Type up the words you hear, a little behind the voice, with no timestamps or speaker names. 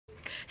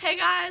Hey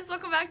guys,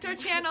 welcome back to our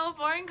channel,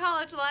 Boring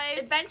College Life.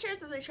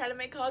 Adventures as we try to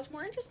make college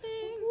more interesting.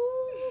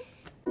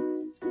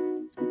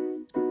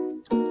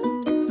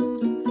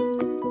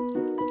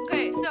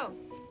 Okay, so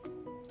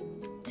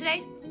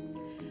today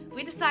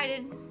we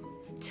decided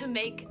to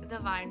make the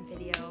Vine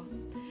video.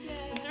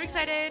 I'm super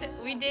excited.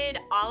 We did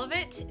all of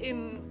it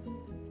in,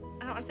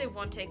 I don't want to say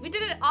one take. We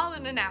did it all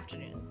in an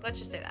afternoon. Let's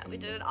just say that. We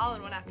did it all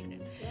in one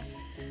afternoon.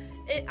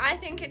 Yeah. I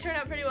think it turned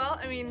out pretty well.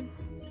 I mean,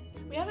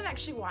 we haven't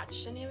actually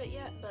watched any of it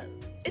yet, but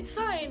it's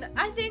fine.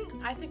 I think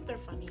they're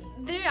funny.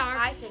 They are.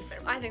 I think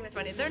they're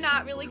funny. They're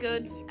not really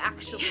good,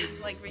 actually,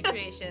 like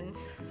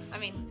recreations. I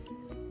mean,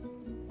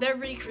 they're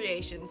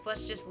recreations.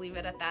 Let's just leave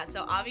it at that.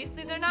 So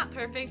obviously they're not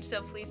perfect,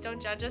 so please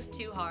don't judge us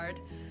too hard.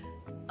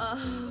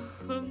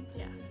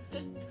 Yeah,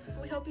 just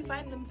we hope you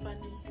find them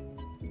funny,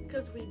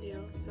 because we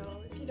do.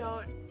 So if you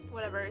don't,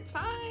 whatever, it's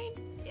fine.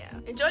 Yeah.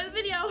 Enjoy the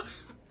video.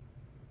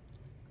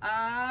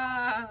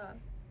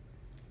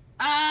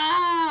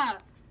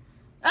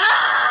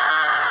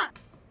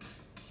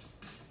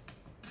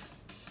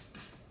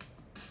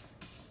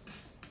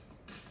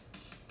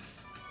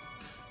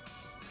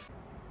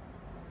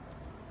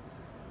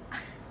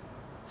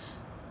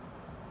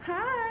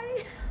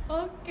 Hi.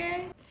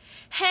 Okay.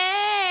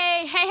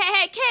 Hey,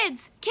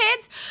 kids,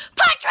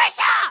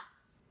 Patricia!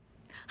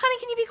 Honey,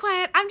 can you be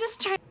quiet? I'm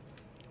just trying.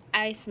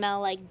 I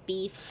smell like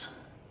beef.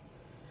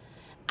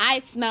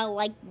 I smell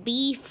like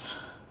beef.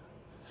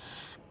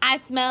 I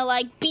smell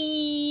like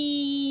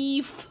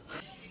beef.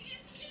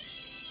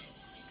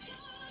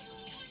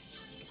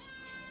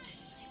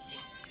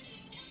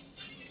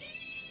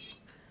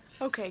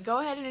 Okay, go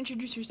ahead and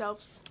introduce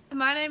yourselves.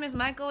 My name is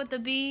Michael with the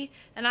B,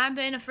 and I've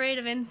been afraid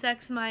of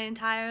insects my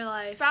entire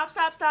life. Stop.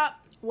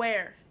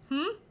 Where?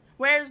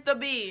 Where's the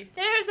bee?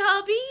 There's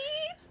a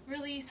bee!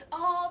 Release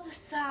all the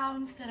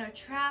sounds that are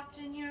trapped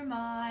in your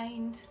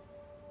mind.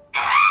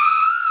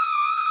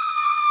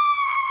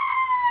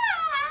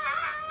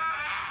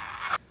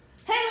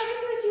 Hey, let me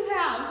see what you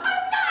have. A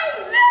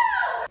knife!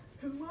 No!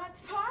 Who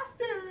wants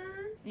pasta?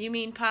 You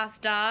mean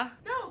pasta?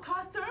 No,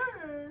 pasta.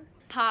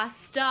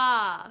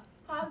 Pasta.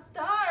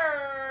 Pasta.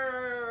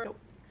 Nope.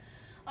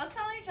 Let's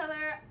tell each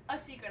other a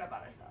secret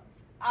about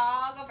ourselves.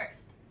 I'll go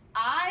first.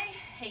 I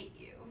hate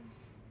you.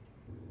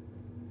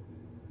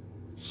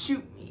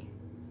 Shoot me.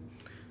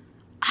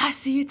 I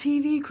see a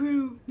TV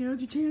crew.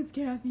 Now's your chance,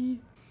 Kathy.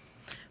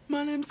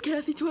 My name's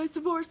Kathy, twice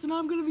divorced, and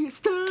I'm gonna be a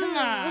star. Come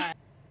on.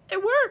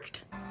 It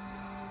worked.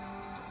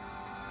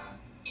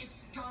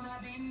 It's gonna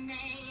be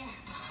me.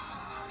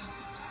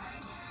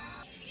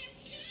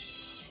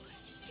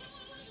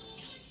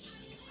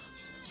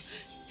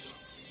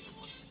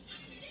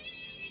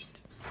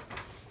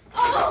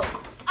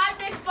 Oh! I've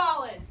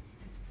McFallen.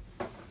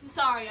 I'm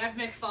sorry, I've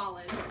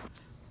McFallen.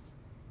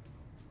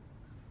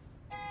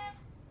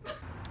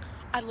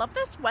 I love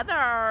this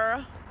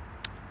weather.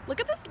 Look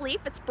at this leaf,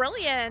 it's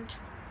brilliant.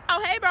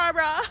 Oh, hey,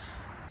 Barbara.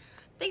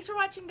 Thanks for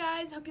watching,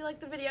 guys. Hope you liked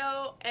the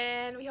video,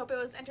 and we hope it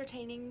was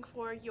entertaining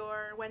for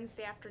your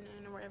Wednesday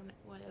afternoon or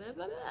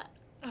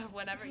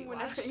Whenever you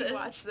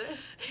watch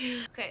this.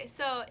 Okay,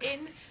 so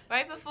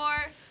right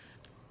before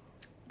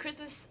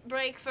Christmas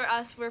break for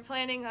us, we're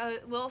planning a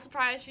little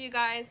surprise for you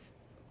guys,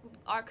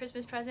 our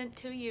Christmas present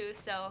to you,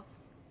 so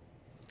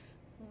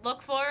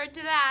look forward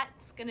to that.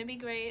 It's gonna be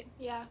great.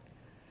 Yeah,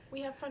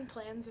 we have fun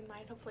plans in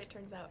mind. Hopefully it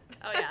turns out.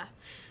 Oh yeah.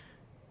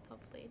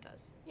 Hopefully it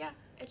does. Yeah,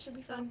 it should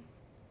be fun.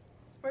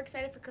 We're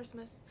excited for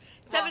Christmas.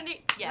 Well,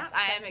 70. Yes, not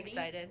I 70, am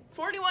excited.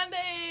 41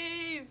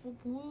 days.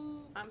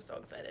 I'm so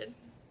excited.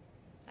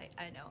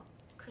 I know.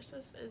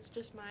 Christmas is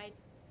just my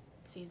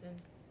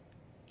season.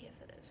 Yes,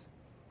 it is.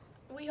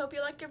 We hope you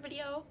liked our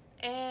video,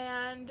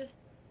 and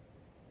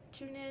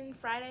tune in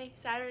Friday,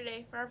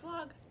 Saturday for our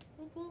vlog.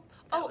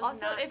 Oh,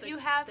 also, if you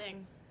have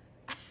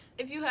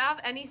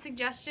any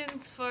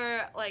suggestions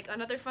for like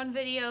another fun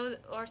video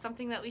or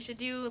something that we should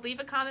do,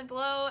 leave a comment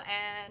below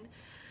and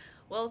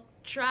we'll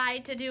try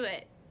to do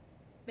it.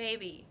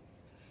 Maybe.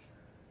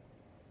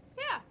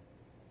 Yeah.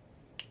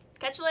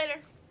 Catch you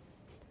later.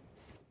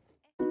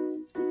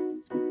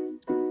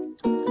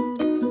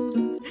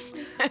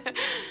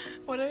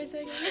 What do I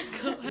say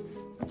again?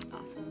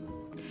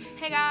 Awesome.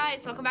 Hey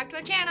guys, welcome back to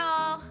our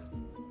channel.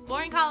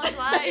 Boring College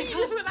Life. You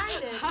did what I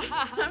did.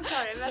 I'm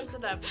sorry, I messed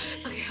it up.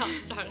 Okay, I'll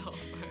start over.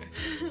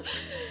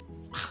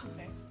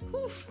 Okay.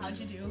 Oof. How'd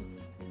you do?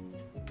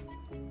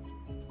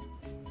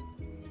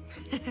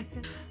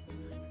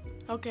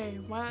 Okay,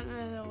 what?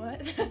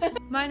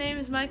 My name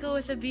is Michael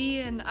with a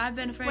B, and I've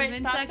been afraid of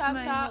insects.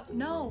 Stop.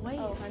 No, wait.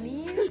 Oh,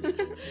 honey.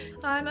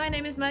 Hi, my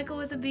name is Michael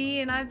with a B,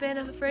 and I've been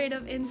afraid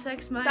of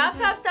insects.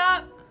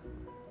 Stop.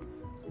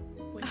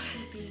 With a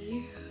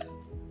B.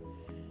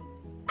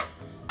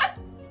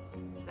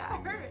 That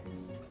hurts.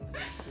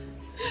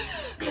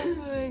 Oh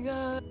my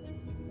god.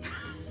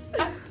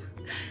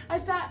 I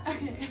thought,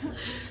 okay.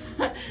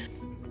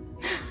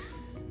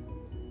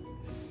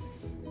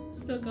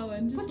 Still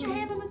going. Put your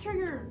hand on the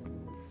trigger.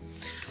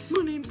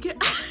 My name's Kat.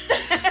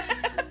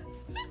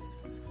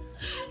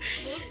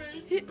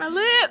 Hit my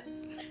lip.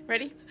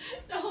 Ready?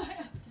 No, I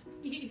have to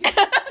pee.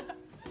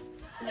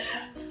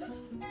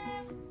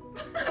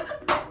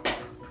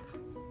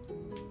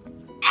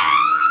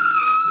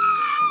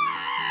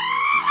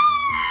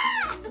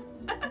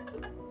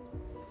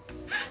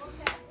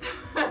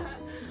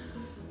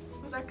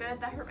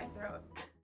 That hurt my throat.